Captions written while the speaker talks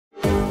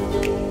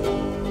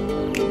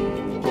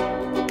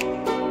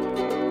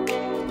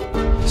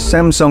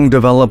Samsung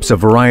develops a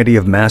variety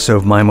of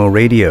massive MIMO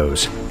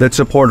radios that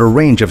support a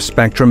range of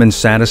spectrum and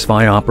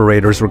satisfy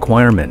operators'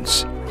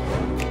 requirements.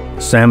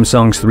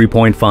 Samsung's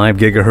 3.5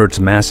 GHz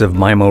massive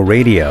MIMO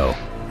radio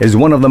is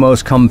one of the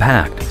most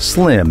compact,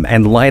 slim,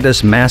 and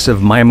lightest massive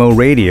MIMO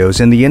radios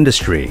in the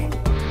industry.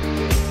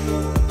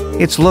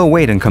 Its low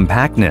weight and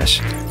compactness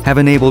have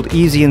enabled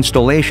easy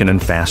installation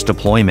and fast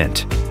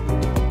deployment.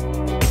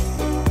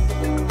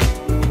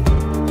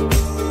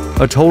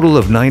 A total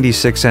of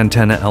 96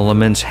 antenna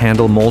elements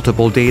handle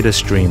multiple data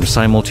streams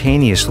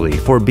simultaneously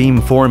for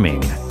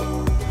beamforming.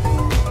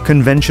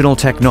 Conventional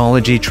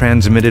technology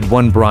transmitted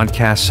one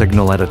broadcast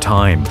signal at a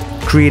time,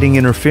 creating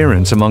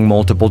interference among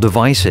multiple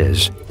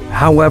devices.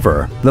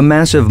 However, the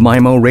massive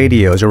MIMO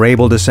radios are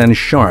able to send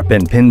sharp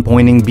and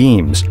pinpointing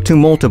beams to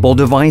multiple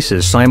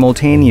devices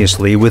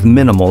simultaneously with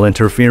minimal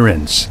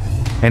interference.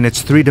 And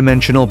its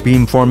three-dimensional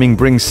beamforming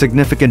brings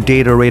significant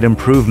data rate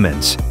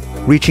improvements,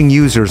 reaching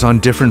users on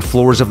different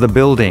floors of the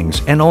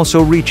buildings and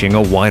also reaching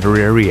a wider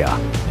area.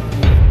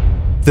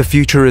 The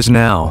future is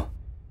now.